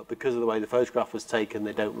looking, but because of the way the photograph was taken,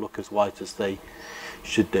 they don't look as white as they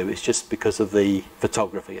should do. It's just because of the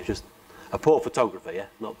photography. It's just a poor photography, yeah?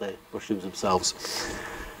 Not the mushrooms themselves.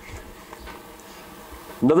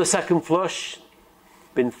 Another second flush,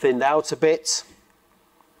 been thinned out a bit.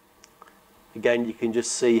 Again, you can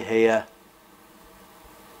just see here,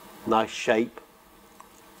 nice shape.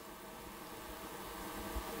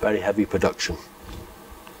 Very heavy production.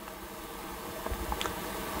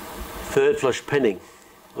 Third flush pinning.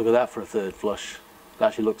 Look at that for a third flush. It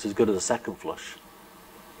actually looks as good as a second flush.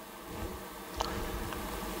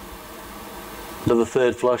 Another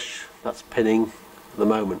third flush, that's pinning at the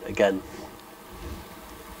moment again.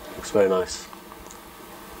 Looks very nice.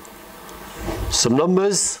 Some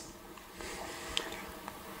numbers.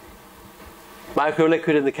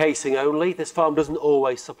 Microliquid in the casing only. This farm doesn't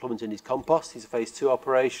always supplement in his compost. He's a phase 2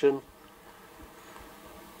 operation.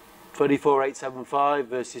 24,875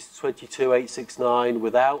 versus 22,869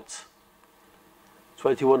 without.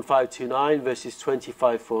 21,529 versus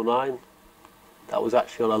 25,449. That was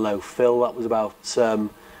actually on a low fill. That was about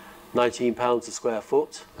 £19 a square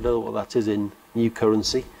foot. I don't know what that is in new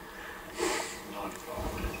currency.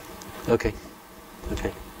 95. Okay.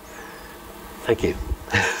 Okay. Thank you.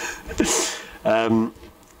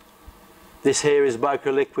 This here is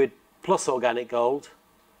microliquid plus organic gold.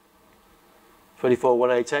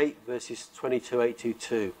 24,188 versus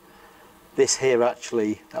 22,822. This here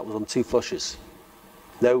actually, that was on 2 flushes.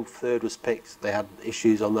 No third was picked. They had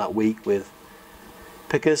issues on that week with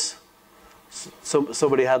pickers.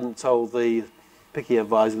 Somebody hadn't told the picking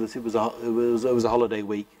advisor that it was a holiday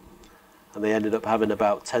week, and they ended up having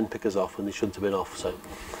about 10 pickers off when they shouldn't have been off. So,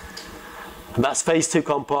 and that's phase 2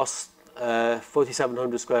 compost,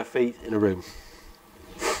 4,700 square feet in a room.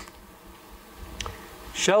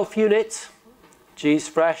 Shelf unit. G's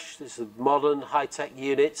Fresh, this is a modern high-tech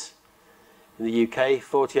unit in the UK,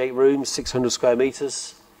 48 rooms, 600 square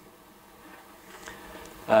metres.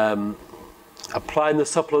 Applying the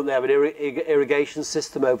supplement, they have an irrigation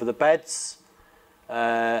system over the beds.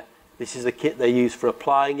 This is the kit they use for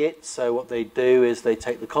applying it. So what they do is they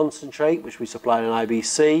take the concentrate, which we supply in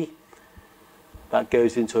IBC. That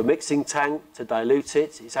goes into a mixing tank to dilute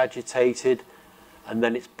it. It's agitated, and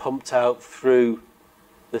then it's pumped out through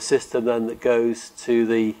the system then that goes to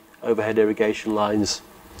the overhead irrigation lines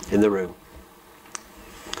in the room.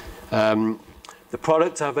 The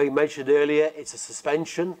product I've mentioned earlier, it's a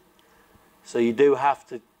suspension, so you do have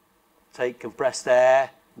to take compressed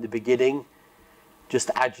air in the beginning just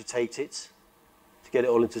to agitate it to get it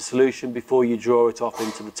all into solution before you draw it off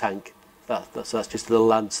into the tank. That's just a little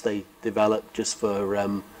lance they developed just for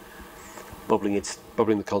bubbling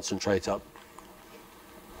the concentrate up.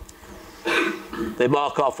 They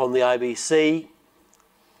mark off on the IBC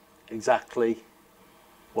exactly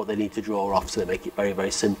what they need to draw off, so they make it very, very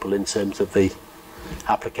simple in terms of the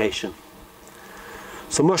application.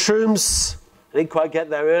 So mushrooms, I didn't quite get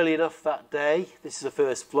there early enough that day. This is a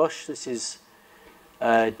first flush. This is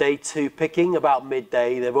day 2 picking, about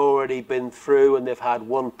midday. They've already been through and they've had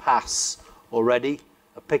 1 pass already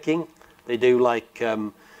of picking. They do like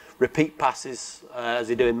repeat passes, as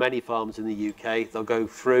they do in many farms in the UK. They'll go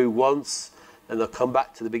through once, then they'll come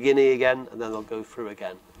back to the beginning again, and then they'll go through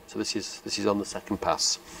again. So this is on the second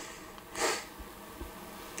pass.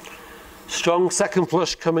 Strong second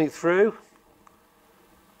flush coming through.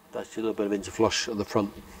 That's a little bit of interflush at the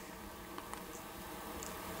front.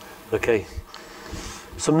 Okay,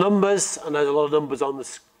 some numbers, and there's a lot of numbers on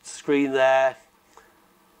the screen there.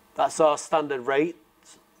 That's our standard rate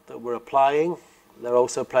that we're applying. They're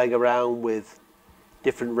also playing around with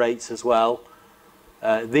different rates as well.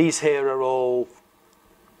 These here are all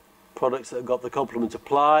products that have got the complement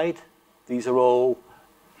applied. These are all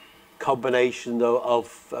combination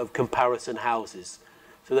of comparison houses.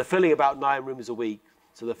 So they're filling about 9 rooms a week.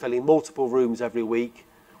 So they're filling multiple rooms every week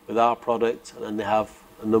with our product, and then they have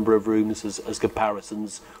a number of rooms as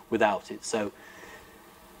comparisons without it. So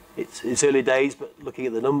it's early days, but looking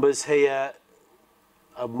at the numbers here,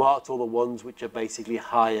 I've marked all the ones which are basically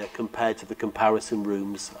higher compared to the comparison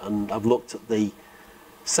rooms, and I've looked at the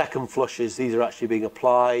second flushes. These are actually being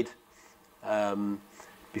applied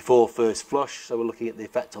before first flush, so we're looking at the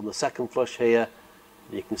effect on the second flush here.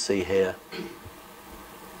 You can see here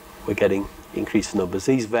we're getting increased numbers.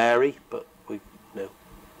 These vary, but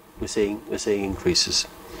we're seeing increases.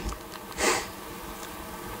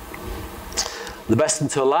 The best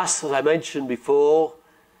until last, as I mentioned before,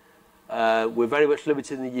 we're very much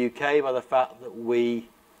limited in the UK by the fact that we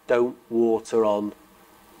don't water on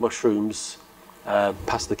mushrooms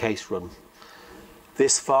past the case run.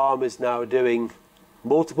 This farm is now doing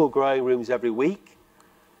multiple growing rooms every week.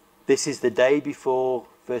 This is the day before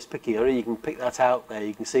first picking. You can pick that out there.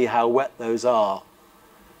 You can see how wet those are.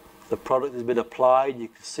 The product has been applied. You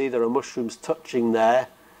can see there are mushrooms touching there.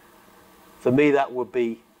 For me, that would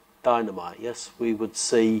be dynamite. Yes, we would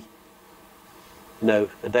see, a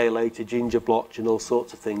day later, ginger blotch and all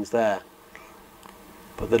sorts of things there.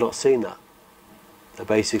 But they're not seeing that. They're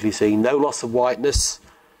basically seeing no loss of whiteness.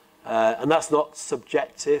 And that's not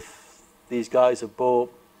subjective. These guys have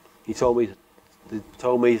bought, they told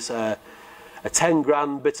me it's a 10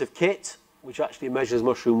 grand bit of kit, which actually measures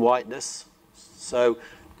mushroom whiteness. So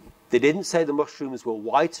they didn't say the mushrooms were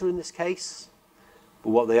whiter in this case,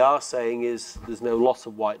 but what they are saying is there's no loss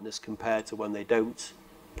of whiteness compared to when they don't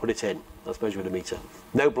put it in. That's measured with a meter.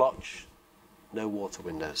 No blotch, no water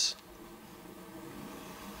windows.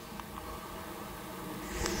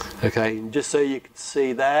 Okay, and just so you can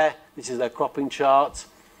see there, this is their cropping chart.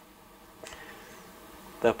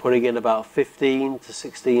 They're putting in about 15 to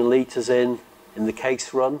 16 litres in the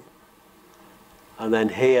case run. And then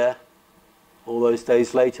here, all those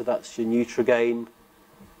days later, that's your Nutrigain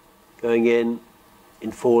going in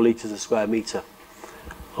 4 litres a square metre.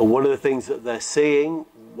 And one of the things that they're seeing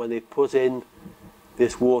when they put in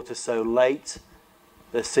this water so late,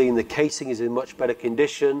 they're seeing the casing is in much better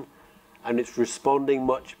condition and it's responding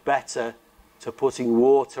much better to putting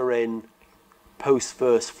water in post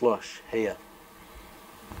first flush here.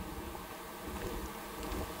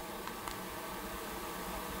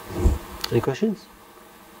 Any questions?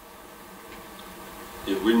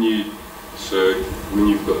 Yeah, when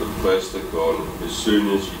you've got the plastic on, as soon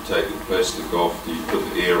as you take the plastic off, do you put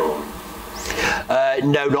the air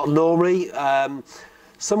on? No, not normally.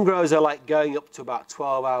 Some growers are like going up to about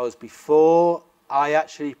 12 hours before. I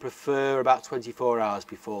actually prefer about 24 hours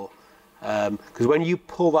before. Because when you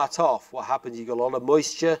pull that off, what happens, you've got a lot of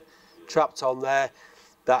moisture trapped on there.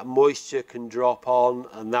 That moisture can drop on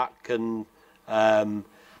and that can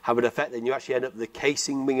have an effect. Then you actually end up the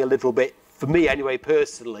casing being a little bit, for me anyway,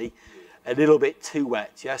 personally, a little bit too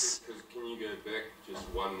wet, yes? Can you go back just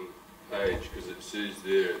one page, because it says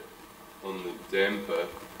there on the damper.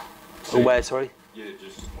 Oh, where, sorry? Yeah,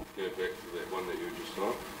 just go back to that one that you were just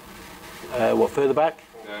on. What, further back?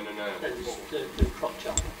 No. The crop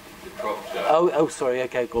chart. The crop chart. Oh, sorry,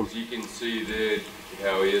 okay, go on. You can see there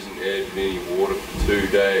how he hasn't added any water for 2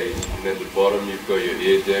 days, and at the bottom you've got your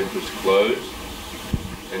air dampers closed.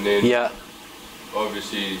 And then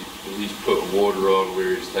obviously he's put water on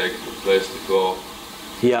where he's taken the plastic off.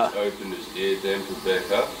 Yeah. He's opened his air damper back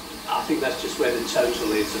up. I think that's just where the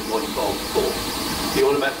total is at 1.4. You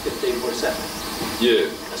want about 15.7? Yeah.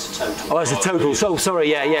 That's a total. Oh, that's a total. So sorry,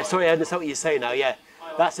 yeah. Sorry, I understand what you're saying now. Yeah,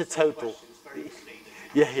 that's a total.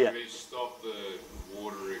 Yeah. He stopped the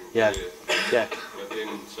watering. Yeah. But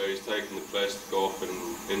then, so he's taken the plastic off and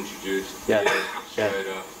introduced the air straight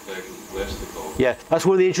after taking the plastic off. Yeah, that's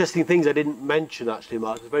one of the interesting things I didn't mention actually,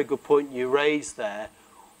 Mark. It's a very good point you raised there.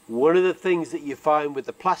 One of the things that you find with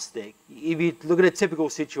the plastic, if you look at a typical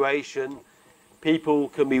situation, people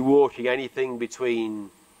can be watering anything between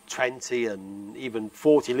 20 and even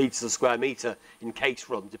 40 litres a square metre in case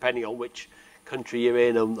run, depending on which country you're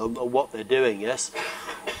in and what they're doing. Yes,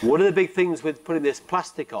 one of the big things with putting this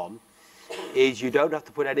plastic on is you don't have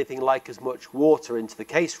to put anything like as much water into the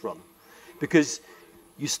case run, because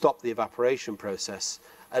you stop the evaporation process.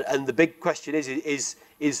 And the big question is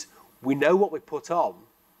we know what we put on,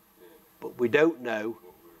 but we don't know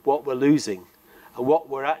what we're losing. And what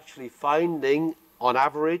we're actually finding on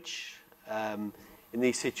average in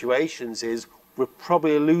these situations is we're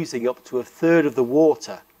probably losing up to 1/3 of the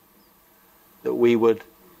water that we would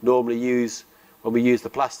normally use when we use the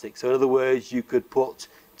plastic. So in other words, you could put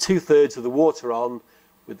 2/3 of the water on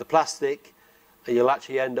with the plastic, and you'll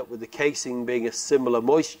actually end up with the casing being a similar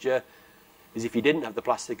moisture as if you didn't have the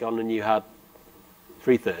plastic on and you had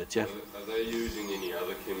 3/3, yeah? Are they using any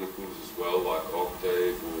other chemicals as well, like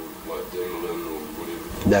Octave or like Dinglin or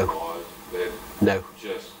whatever? No. No.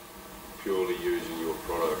 Just purely using your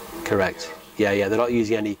product? Correct. Yeah, they're not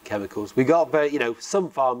using any chemicals. We got very, some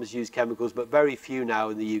farmers use chemicals, but very few now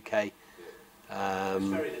in the UK. There's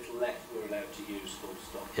very little left we're allowed to use, full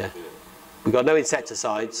stop. Yeah. We've got no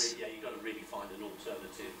insecticides. Yeah, you've got to really find an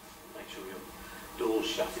alternative, make sure your door's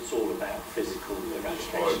shut. It's all about physical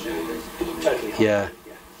eradication. Totally.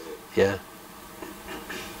 Yeah.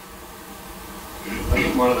 I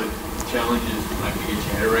think one of the challenges maybe to get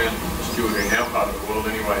your head around, Stuart, in our part of the world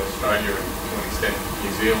anyway, Australia and to an extent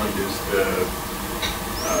New Zealand, is the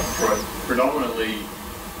predominantly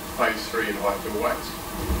phase 3 and high fill weights.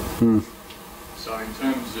 So in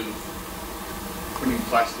terms of putting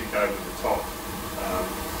plastic over the top,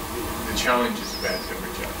 the challenge is about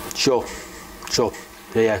temperature. Sure.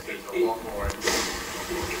 Yeah. There's a lot more.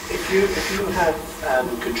 If you have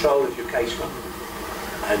control of your case run,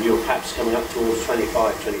 and you're perhaps coming up towards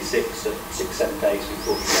 25, 26, 6-7 days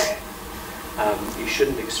before care, you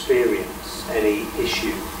shouldn't experience any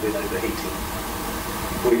issue with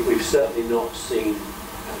overheating. We've certainly not seen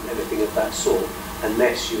anything of that sort,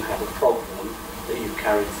 unless you have a problem that you've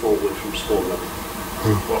carried forward from spawn run.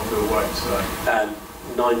 What fill weights are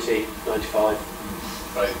 90, 95.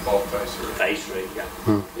 Phase 3, yeah.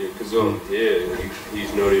 Yeah, because on here,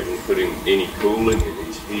 he's not even putting any cooling in,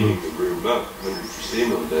 he's heating the room up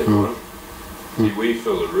 100% on day one. See, we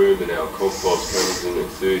fill a room and our compost comes in at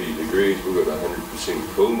 30 degrees, we've got 100%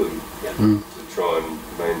 cooling to try and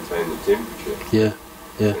maintain the temperature. Yeah.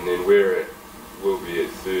 And then we'll be at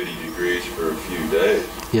 30 degrees for a few days.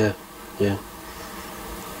 Yeah.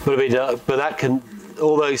 But that can,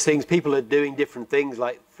 all those things, people are doing different things,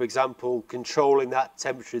 like, for example, controlling that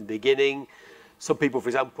temperature in the beginning. Some people, for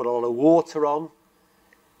example, put a lot of water on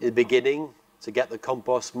in the beginning to get the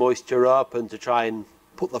compost moisture up and to try and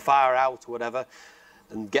put the fire out or whatever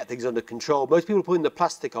and get things under control. Most people are putting the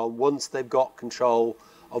plastic on once they've got control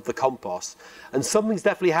of the compost. And something's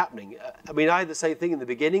definitely happening. I mean, I had the same thing in the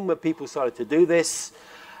beginning when people started to do this.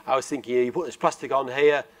 I was thinking, you put this plastic on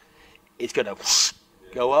here, it's going to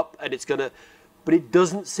go up and it's going to... But it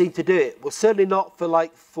doesn't seem to do it. Well, certainly not for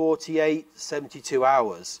like 48, 72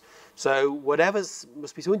 hours. So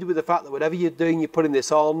must be something to do with the fact that whatever you're doing, you're putting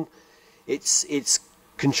this on, it's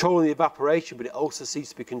controlling the evaporation, but it also seems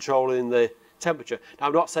to be controlling the temperature. Now,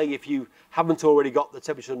 I'm not saying if you haven't already got the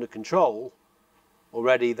temperature under control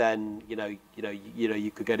already, then you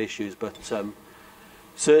could get issues. But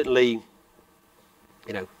certainly,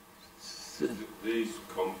 These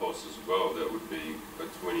composts as well, that would be a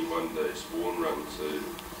 21-day spawn run, so...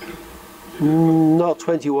 Not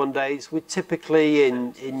 21 days. We're typically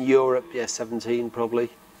in Europe, 17 probably.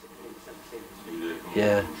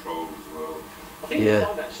 Yeah. Control as well. I think you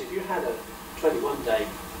find actually, if you had a 21-day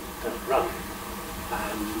run,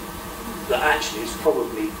 that actually is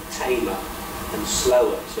probably tamer and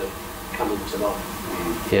slower to come into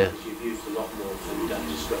life. Yeah. You've used a lot more to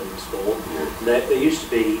just grow the spawn. There used to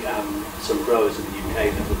be some growers in the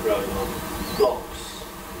UK that were growing on blocks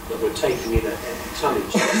that were taking in a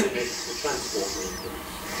tonnage to limit the transport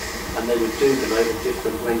movements, and they would do them over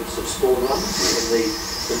different lengths of spawn runs. And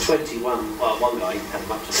the 21, well, one guy had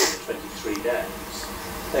them up to 23 days.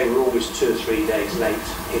 They were always 2 or 3 days late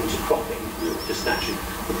into cropping. Just naturally,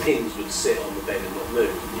 the pins would sit on the bed and not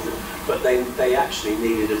move. But they actually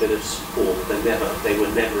needed a bit of support. They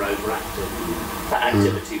were never overactive. That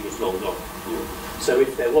activity was long gone. So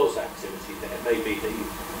if there was activity there, maybe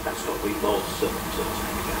that's got weak moths and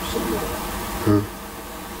something like that.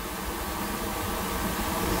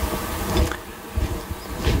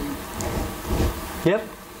 Yep.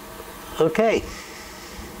 Okay.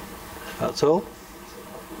 That's all.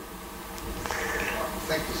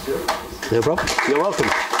 Thank you, Stuart. No problem. You're welcome.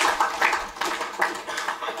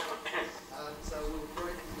 So we'll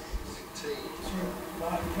break tea.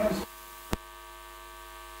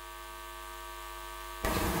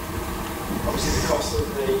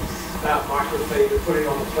 feed, we put it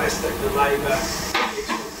on the plastic, the labour,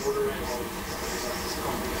 extra watering, or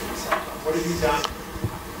concrete and stuff. What have you done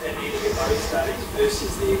in any of those studies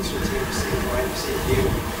versus the extra 10% or 8%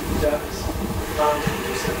 yield?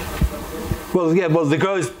 Well, yeah. Well, the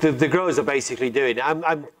growers are basically doing it.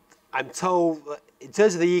 I'm told in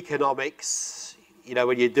terms of the economics, you know,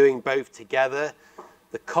 when you're doing both together,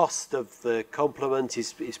 the cost of the complement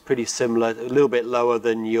is pretty similar, a little bit lower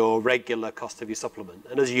than your regular cost of your supplement.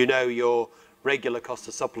 And as you know, your regular cost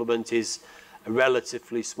of supplement is a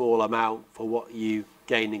relatively small amount for what you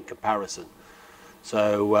gain in comparison.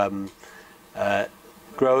 So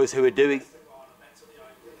growers who are doing...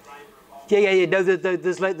 Yeah. No,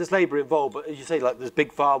 there's labour involved, but as you say, like there's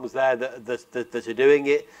big farmers there that are doing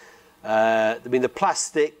it. I mean, the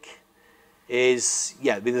plastic is,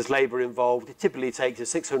 yeah, I mean, there's labour involved. It typically takes a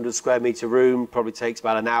 600 square metre room, probably takes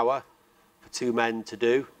about an hour for 2 men to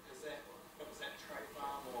do. Was that tray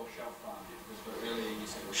farm or shelf farm? Because earlier you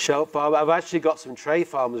said Shelf farm. I've actually got some tray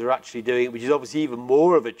farmers who are actually doing it, which is obviously even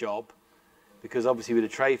more of a job, because obviously with a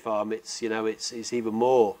tray farm, it's, you know, it's even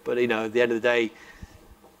more. But you know, at the end of the day,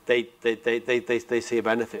 they see a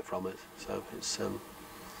benefit from it. So it's. I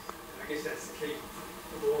guess that's the key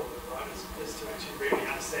for all of it, right? Is to actually really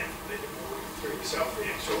understand through yourself the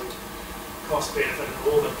actual cost benefit and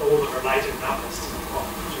all the related numbers to what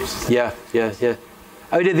produces. Yeah.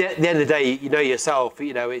 I mean, at the end of the day, you know yourself.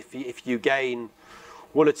 You know, if you gain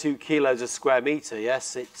 1 or 2 kilos a square metre,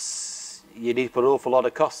 yes, you need to put an awful lot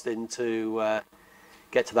of cost in to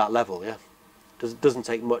get to that level. Yeah, doesn't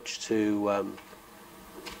take much to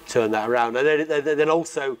turn that around. And then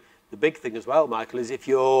also the big thing as well, Michael, is if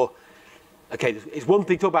you're okay. It's one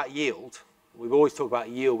thing to talk about yield. We've always talked about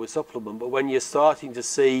yield with supplement, but when you're starting to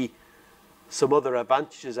see some other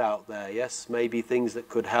advantages out there, yes, maybe things that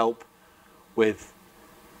could help with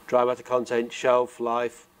dry matter content, shelf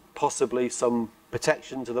life, possibly some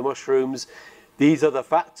protection to the mushrooms, these other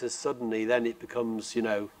factors, suddenly then it becomes, you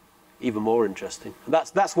know, even more interesting. And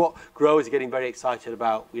that's what growers are getting very excited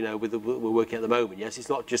about, you know, with we're working at the moment. Yes, it's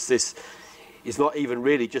not just this, it's not even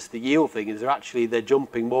really just the yield thing, they're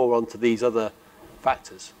jumping more onto these other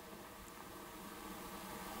factors.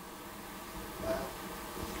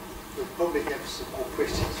 We'll probably have some more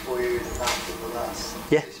questions for you after the last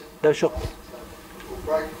session. No, sure. So we'll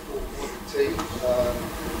break for morning tea.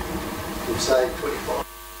 We'll say 25